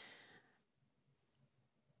 There's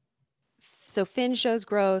So Finn shows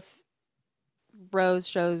growth, Rose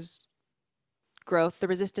shows growth. The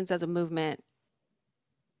Resistance as a movement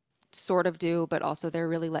sort of do, but also they're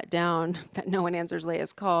really let down that no one answers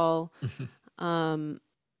Leia's call. Um,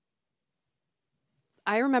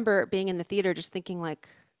 I remember being in the theater just thinking like,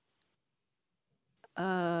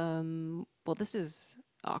 well, this is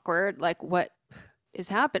awkward. Like, what is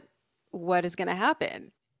happen? What is going to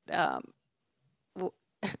happen? Um,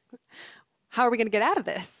 how are we going to get out of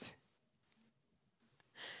this?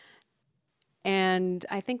 And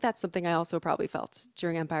I think that's something I also probably felt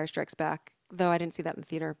during Empire Strikes Back, though I didn't see that in the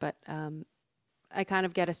theater. But I kind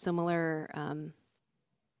of get a similar.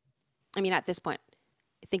 I mean, at this point,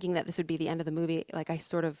 thinking that this would be the end of the movie, like I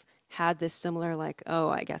sort of had this similar, like, oh,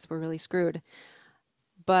 I guess we're really screwed.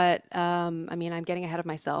 But I mean, I'm getting ahead of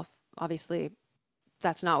myself. Obviously,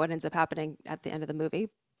 that's not what ends up happening at the end of the movie.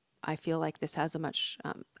 I feel like this has a much.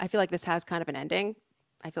 I feel like this has kind of an ending.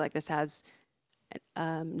 I feel like this has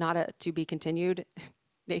not a to be continued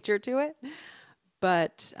nature to it.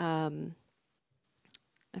 But I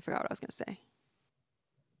forgot what I was going to say.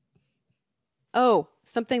 Oh,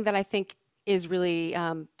 something that I think is really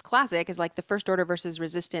classic is like the First Order versus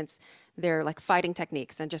Resistance. They're like fighting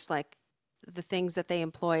techniques and just like the things that they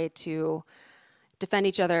employ to defend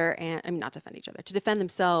each other and I mean not defend each other to defend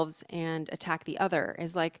themselves and attack the other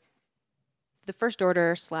is like the First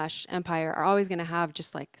Order slash Empire are always going to have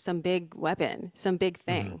just like some big weapon, some big Mm-hmm.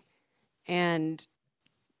 thing, and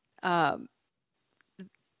um,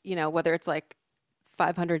 you know whether it's like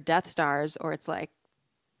 500 Death Stars or it's like,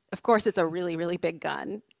 of course, it's a really really big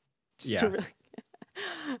gun. Just to Yeah. really,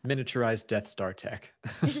 Miniaturized Death Star tech.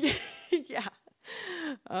 yeah,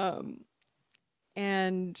 um,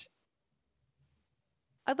 and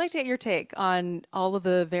I'd like to get your take on all of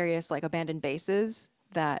the various like abandoned bases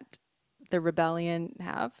that the rebellion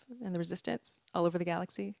have and the resistance all over the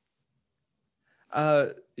galaxy.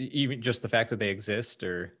 Even just the fact that they exist,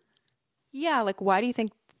 or Yeah, like why do you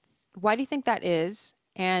think that is?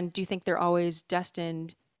 And do you think they're always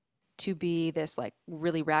destined to be this like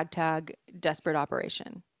really ragtag desperate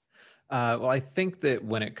operation? well, I think that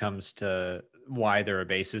when it comes to why there are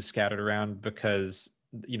bases scattered around, because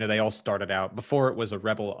they all started out before it was a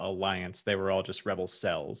rebel alliance. They were all just rebel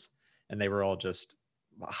cells, and they were all just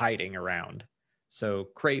hiding around. So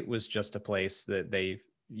Crait was just a place that they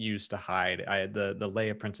used to hide. The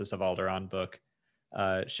Leia Princess of Alderaan book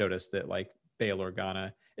showed us that like Bail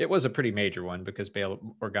Organa, it was a pretty major one because Bail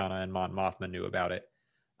Organa and Mon Mothma knew about it.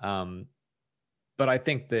 Um, but I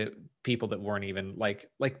think that people that weren't even like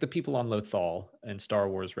the people on Lothal and Star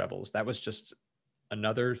Wars Rebels, that was just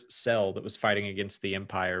another cell that was fighting against the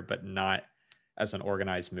Empire, but not as an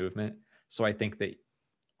organized movement. So I think that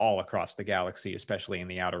all across the galaxy, especially in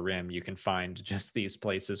the Outer Rim, you can find just these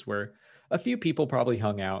places where a few people probably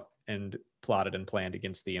hung out and plotted and planned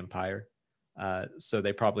against the Empire. So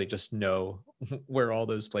they probably just know where all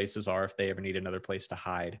those places are if they ever need another place to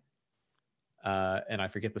hide. And I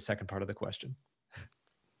forget the second part of the question.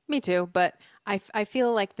 Me too, but I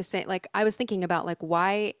feel like the same like I was thinking about like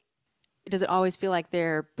why does it always feel like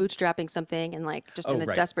they're bootstrapping something and like just in Oh, a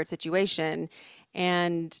right. desperate situation?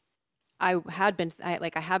 And I have been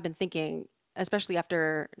thinking, especially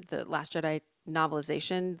after the Last Jedi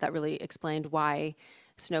novelization, that really explained why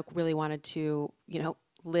Snoke really wanted to, you know,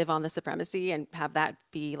 live on the supremacy and have that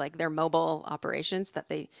be like their mobile operations that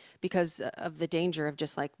they because of the danger of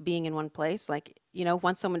just like being in one place. Like, you know,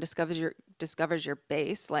 once someone discovers your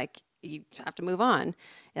base, like you have to move on. And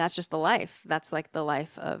that's just the life. That's like the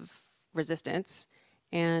life of resistance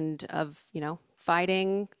and of, you know,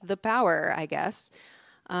 fighting the power, I guess.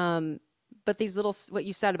 But these little what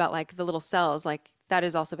you said about like the little cells, like that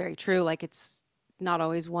is also very true. Like it's not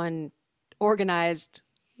always one organized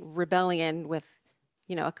rebellion with,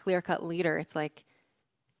 you know, a clear-cut leader. It's like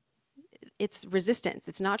it's resistance.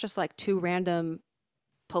 It's not just like two random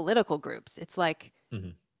political groups. It's like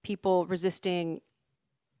Mhm. people resisting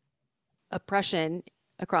oppression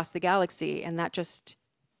across the galaxy, and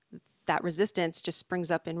that resistance just springs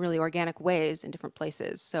up in really organic ways in different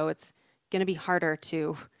places. So it's going to be harder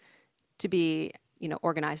to be, you know,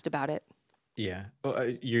 organized about it. Yeah. Well,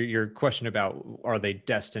 your question about are they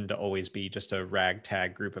destined to always be just a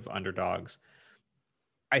ragtag group of underdogs?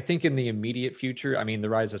 I think in the immediate future, I mean, the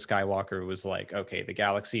Rise of Skywalker was like, okay, the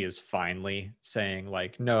galaxy is finally saying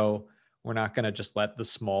like, no, we're not going to just let the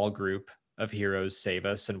small group of heroes save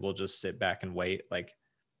us and we'll just sit back and wait. Like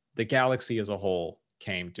the galaxy as a whole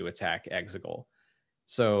came to attack Exegol.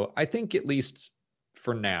 So I think at least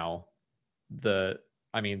for now, the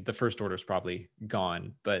the First Order is probably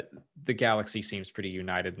gone, but the galaxy seems pretty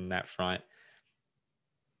united in that front.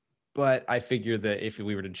 But I figure that if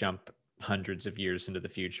we were to jump hundreds of years into the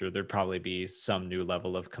future, there'd probably be some new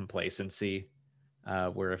level of complacency,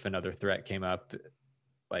 where if another threat came up,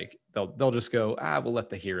 like they'll just go, we'll let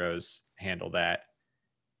the heroes handle that,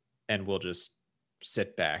 and we'll just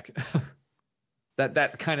sit back.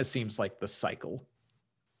 That kind of seems like the cycle.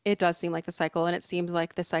 It does seem like the cycle, and it seems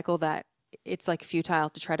like the cycle that it's like futile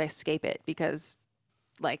to try to escape it because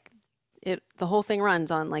like the whole thing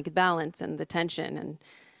runs on like balance and the tension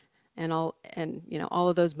and all and all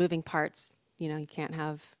of those moving parts. You can't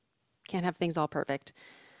have things all perfect.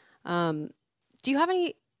 Do you have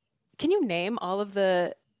any? Can you name all of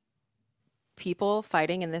the people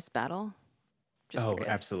fighting in this battle? Just Oh,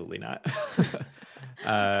 curious. absolutely not. Who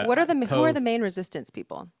are Poe, the main resistance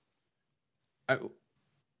people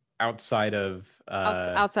outside of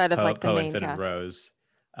outside of like the Poe and main Finn and cast? Rose,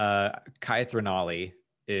 Kai Threnali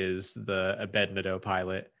is the Abednego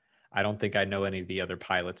pilot. I don't think I know any of the other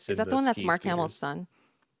pilots Is in that the the one that's ski Mark Hamill's speeders. son?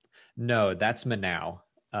 No, that's Manow.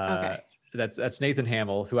 Uh, Okay. that's Nathan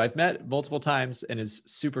Hamill, who I've met multiple times and is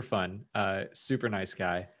super fun, super nice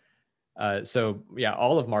guy. So yeah,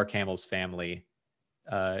 all of Mark Hamill's family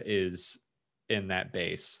is in that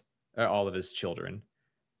base, all of his children.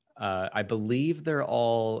 I believe they're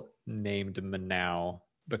all named Manow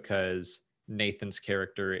because Nathan's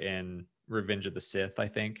character in Revenge of the Sith, I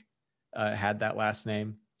think, had that last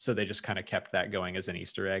name. So they just kind of kept that going as an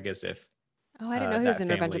Easter egg, as if Oh, I didn't know he was that in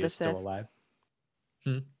Revenge of family the is still Sith. alive.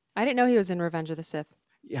 Hmm. I didn't know he was in Revenge of the Sith.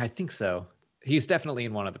 Yeah, I think so. He's definitely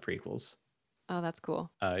in one of the prequels. Oh, that's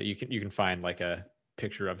cool. You can find like a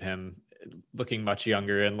picture of him looking much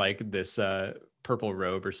younger in like this purple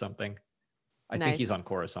robe or something. I think he's Nice. on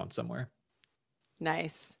Coruscant somewhere.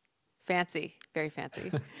 Nice. Fancy. Very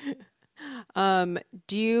fancy. Um,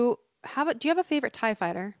 do you have a favorite TIE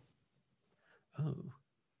fighter? Oh,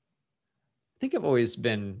 I think I've always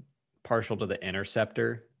been partial to the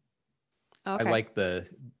Interceptor. I Okay. like the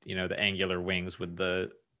angular wings with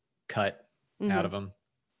the cut out Mm-hmm. of them.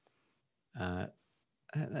 Uh,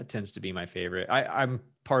 that tends to be my favorite. I'm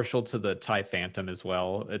partial to the TIE Phantom as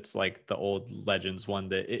well. It's like the old Legends one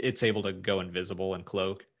that it's able to go invisible and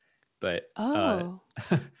cloak, but Oh.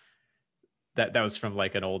 that was from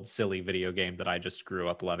like an old silly video game that I just grew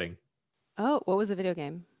up loving. Oh, what was the video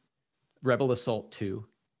game? Rebel Assault 2.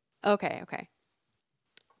 Okay, okay.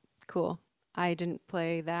 Cool. I didn't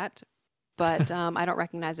play that, but I don't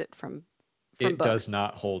recognize it from It does books.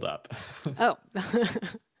 not hold up. Oh.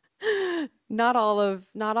 Not all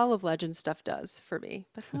of Legend stuff does for me,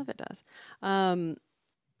 but some of it does. Um,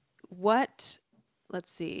 what,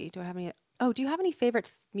 let's see, do you have any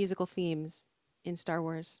favorite musical themes in Star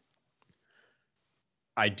Wars?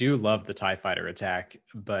 I do love the TIE fighter attack,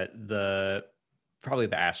 but the probably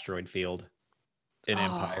the asteroid field in Oh,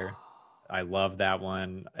 Empire. I love that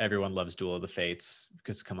one. Everyone loves Duel of the Fates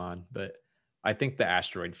because come on, but I think the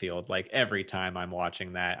asteroid field, like every time I'm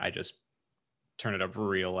watching that, I just turn it up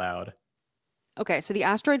real loud. okay. So the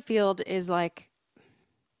asteroid field is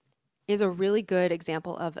a really good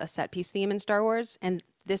example of a set piece theme in Star Wars, and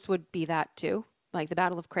this would be that too. Like the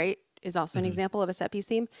Battle of Crait is also an Hmm. example of a set piece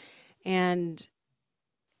theme, and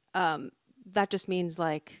that just means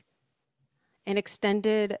like an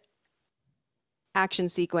extended action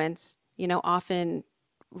sequence, often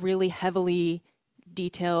really heavily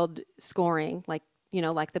detailed scoring, like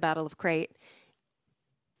the Battle of Crait,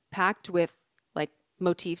 packed with like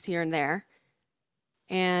motifs here and there.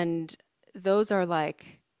 And those are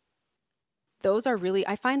like,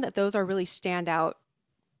 I find that those are really standout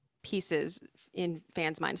pieces in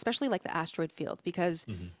fans' mind, especially like the asteroid field, because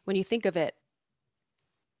Hmm. when you think of it,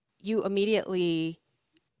 you immediately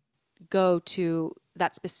go to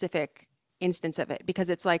that specific instance of it because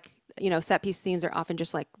it's like set piece themes are often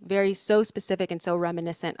just like very so specific and so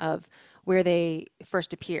reminiscent of where they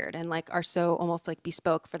first appeared and like are so almost like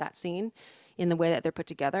bespoke for that scene in the way that they're put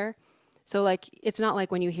together. So like it's not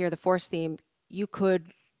like when you hear the Force theme,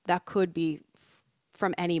 that could be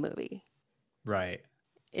from any movie. Right.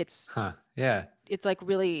 it's Huh. Yeah. it's like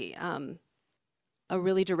really a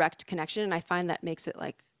really direct connection, and I find that makes it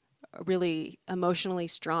like really emotionally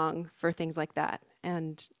strong for things like that.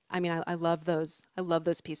 And I mean, I love those. I love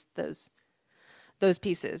those pieces.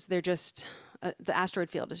 They're just the asteroid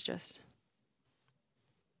field is just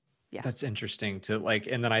yeah. That's interesting to like,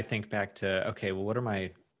 and then I think back to, okay, well, what are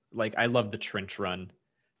my like? I love the trench run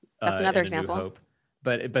That's another in A New example. Hope,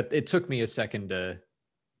 but it took me a second to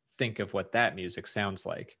think of what that music sounds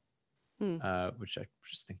like, Hmm. which I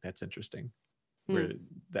just think that's interesting. Hmm. Where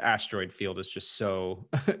the asteroid field is just so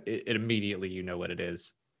it immediately you know what it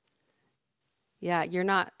is. Yeah, you're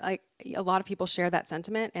not like a lot of people share that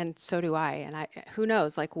sentiment, and so do I. And I who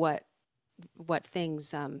knows like what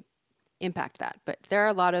things impact that. But there are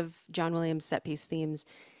a lot of John Williams set piece themes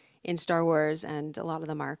in Star Wars, and a lot of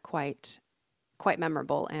them are quite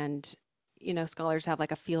memorable. And scholars have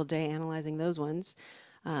like a field day analyzing those ones,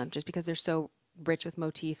 just because they're so rich with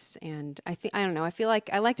motifs. And I don't know.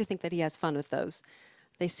 I like to think that he has fun with those.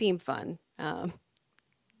 They seem fun,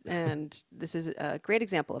 and this is a great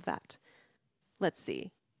example of that. Let's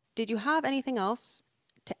see. Did you have anything else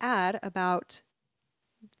to add about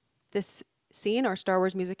this scene or Star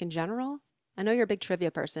Wars music in general? I know you're a big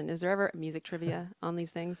trivia person. Is there ever music trivia on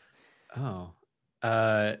these things? Oh,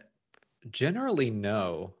 uh, generally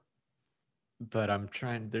no, but I'm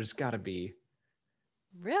trying. There's got to be.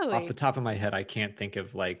 Off the Really? top of my head, I can't think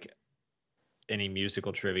of like any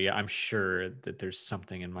musical trivia. I'm sure that there's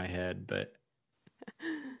something in my head, but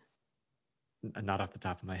not off the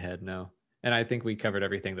top of my head, no. And I think we covered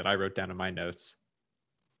everything that I wrote down in my notes.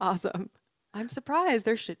 Awesome. I'm surprised.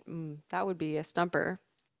 That would be a stumper.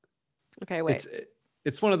 Okay, wait. It's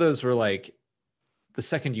it's one of those where like the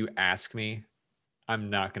second you ask me, I'm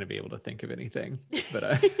not going to be able to think of anything.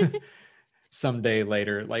 But someday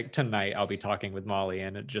later, like tonight, I'll be talking with Molly,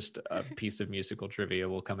 and just a piece of musical trivia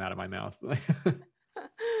will come out of my mouth.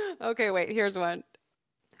 Okay, wait. Here's one.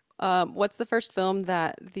 What's the first film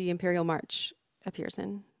that the Imperial March appears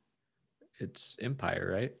in? It's Empire,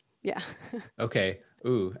 right? Yeah. Okay.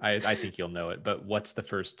 Ooh, I think you'll know it. But what's the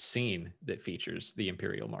first scene that features the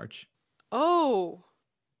Imperial March? Oh,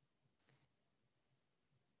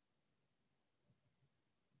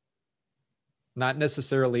 Not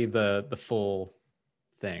necessarily the full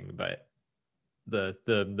thing, but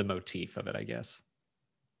the motif of it, I guess.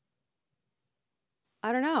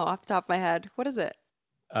 I don't know off the top of my head. What is it?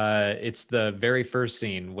 It's the very first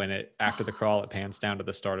scene when it after the crawl it pans down to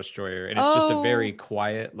the Star Destroyer, and it's just a very Oh,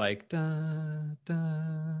 quiet like da da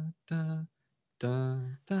da da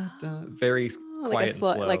da da, very like a quiet and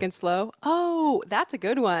slow, like slow. in slow. Oh, that's a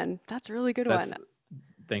good one. That's a really good one. That's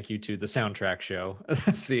thank you to the soundtrack show.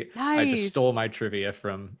 See, I just stole Nice. my trivia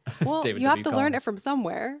from Well, David you have W. to learn it Collins. from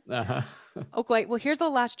somewhere. Uh-huh. Okay, well, here's the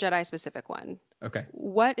Last Jedi specific one. Okay.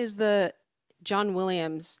 What is the John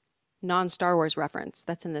Williams non-Star Wars reference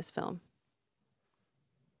that's in this film?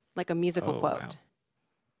 Like a musical Oh wow. quote.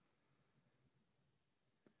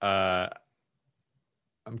 Uh,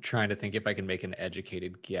 I'm trying to think if I can make an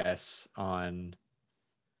educated guess on.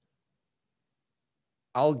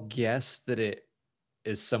 I'll guess that it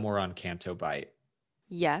is somewhere on Canto Bight.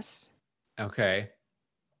 Yes. Okay.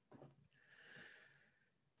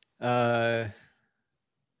 Uh,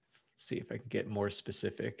 see if I can get more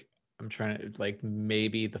specific. I'm trying to like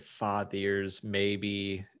maybe the Fathiers,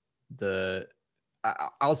 maybe the.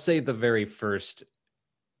 I'll say the very first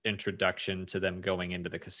introduction to them going into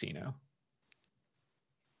the casino.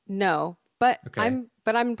 No, but Okay. I'm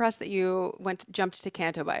impressed that you jumped to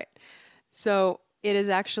Canto Bight. So it is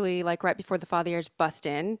actually like right before the father ears bust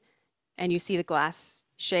in, and you see the glass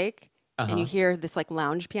shake, Uh and you huh. hear this like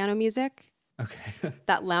lounge piano music. Okay.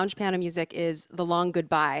 That lounge piano music is The Long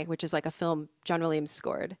Goodbye, which is like a film John Williams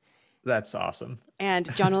scored. That's awesome.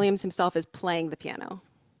 And John Williams himself is playing the piano.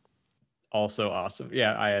 Also awesome.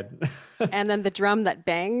 Yeah, I had. And then the drum that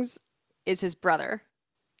bangs is his brother.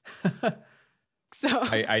 So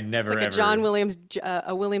I it's never like ever.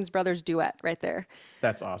 A Williams brothers duet right there.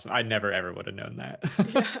 That's awesome. I never ever would have known that.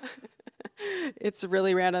 Yeah. It's a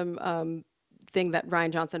really random thing that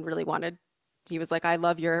Ryan Johnson really wanted. He was like, I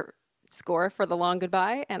love your score for The Long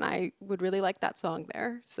Goodbye, and I would really like that song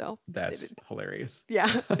there. So, That's hilarious.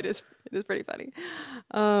 yeah, it is pretty funny.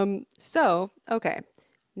 Okay.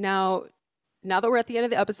 Now, now that we're at the end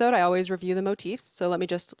of the episode, I always review the motifs. So let me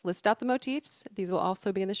just list out the motifs. These will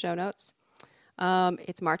also be in the show notes.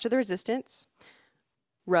 It's March of the Resistance,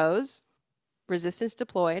 Rose, Resistance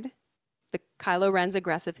Deployed, the Kylo Ren's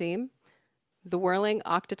aggressive theme, the whirling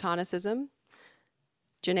octatonicism,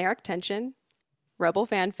 generic tension, rebel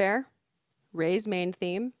fanfare, Rey's main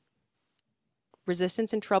theme,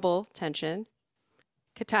 resistance and trouble tension,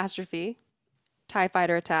 catastrophe, TIE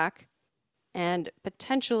fighter attack, and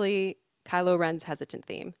potentially Kylo Ren's hesitant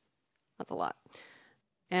theme. That's a lot.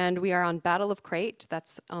 And we are on Battle of Crait.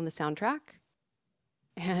 That's on the soundtrack.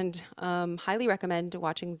 And highly recommend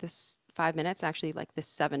watching this 5 minutes, actually like this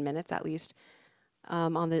 7 minutes at least,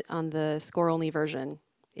 on the score only version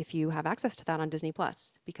if you have access to that on Disney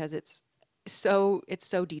Plus, because it's so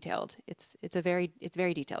detailed. It's very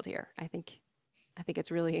detailed here. I think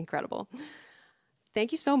it's really incredible.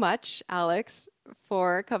 Thank you so much, Alex,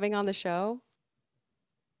 for coming on the show.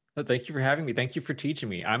 Well, thank you for having me. Thank you for teaching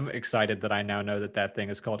me. I'm excited that I now know that that thing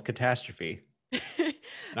is called Catastrophe.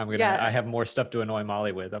 Yeah. I have more stuff to annoy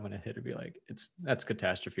Molly with. I'm gonna hit her, be like, that's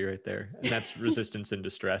Catastrophe right there, and that's Resistance in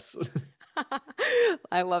Distress.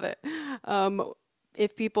 I love it.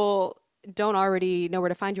 If people don't already know where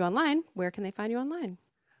to find you online, where can they find you online?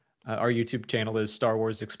 Our YouTube channel is Star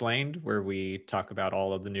Wars Explained, where we talk about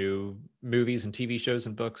all of the new movies and TV shows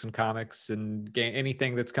and books and comics and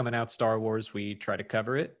anything that's coming out Star Wars. We try to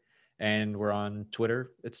cover it, and we're on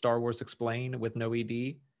Twitter at Star Wars Explain with no ed.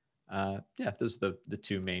 Yeah, those are the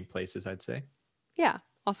two main places, I'd say. Yeah.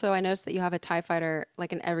 Also, I noticed that you have a TIE fighter,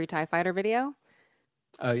 like in every TIE fighter video.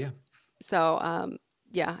 Oh yeah. So,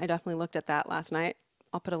 yeah, I definitely looked at that last night.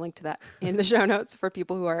 I'll put a link to that in the show notes for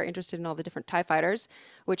people who are interested in all the different TIE fighters,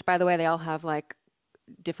 which, by the way, they all have like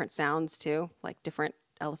different sounds too, like different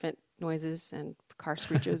elephant noises and car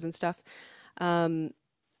screeches and stuff. Um,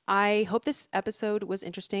 I hope this episode was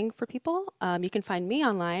interesting for people. You can find me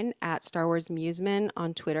online at Star Wars Museman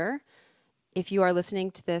on Twitter. If you are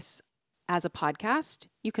listening to this as a podcast,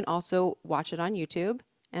 you can also watch it on YouTube,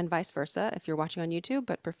 and vice versa. If you're watching on YouTube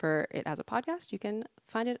but prefer it as a podcast, you can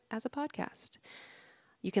find it as a podcast.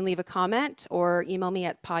 You can leave a comment or email me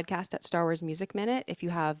at podcast@StarWarsMusicMinute if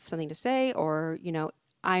you have something to say, or,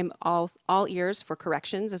 I'm all ears for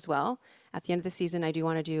corrections as well. At the end of the season, I do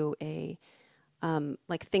want to do a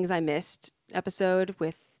like things I missed episode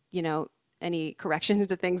with, any corrections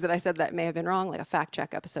to things that I said that may have been wrong, like a fact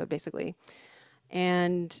check episode, basically.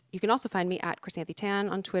 And you can also find me at Chrysanthi Tan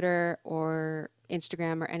on Twitter or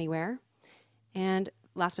Instagram or anywhere. And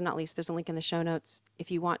last but not least, there's a link in the show notes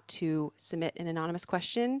if you want to submit an anonymous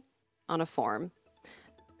question on a form.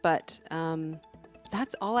 But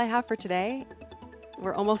that's all I have for today.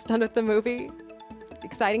 We're almost done with the movie.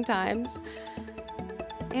 Exciting times.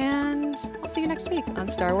 And I'll see you next week on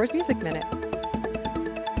Star Wars Music Minute.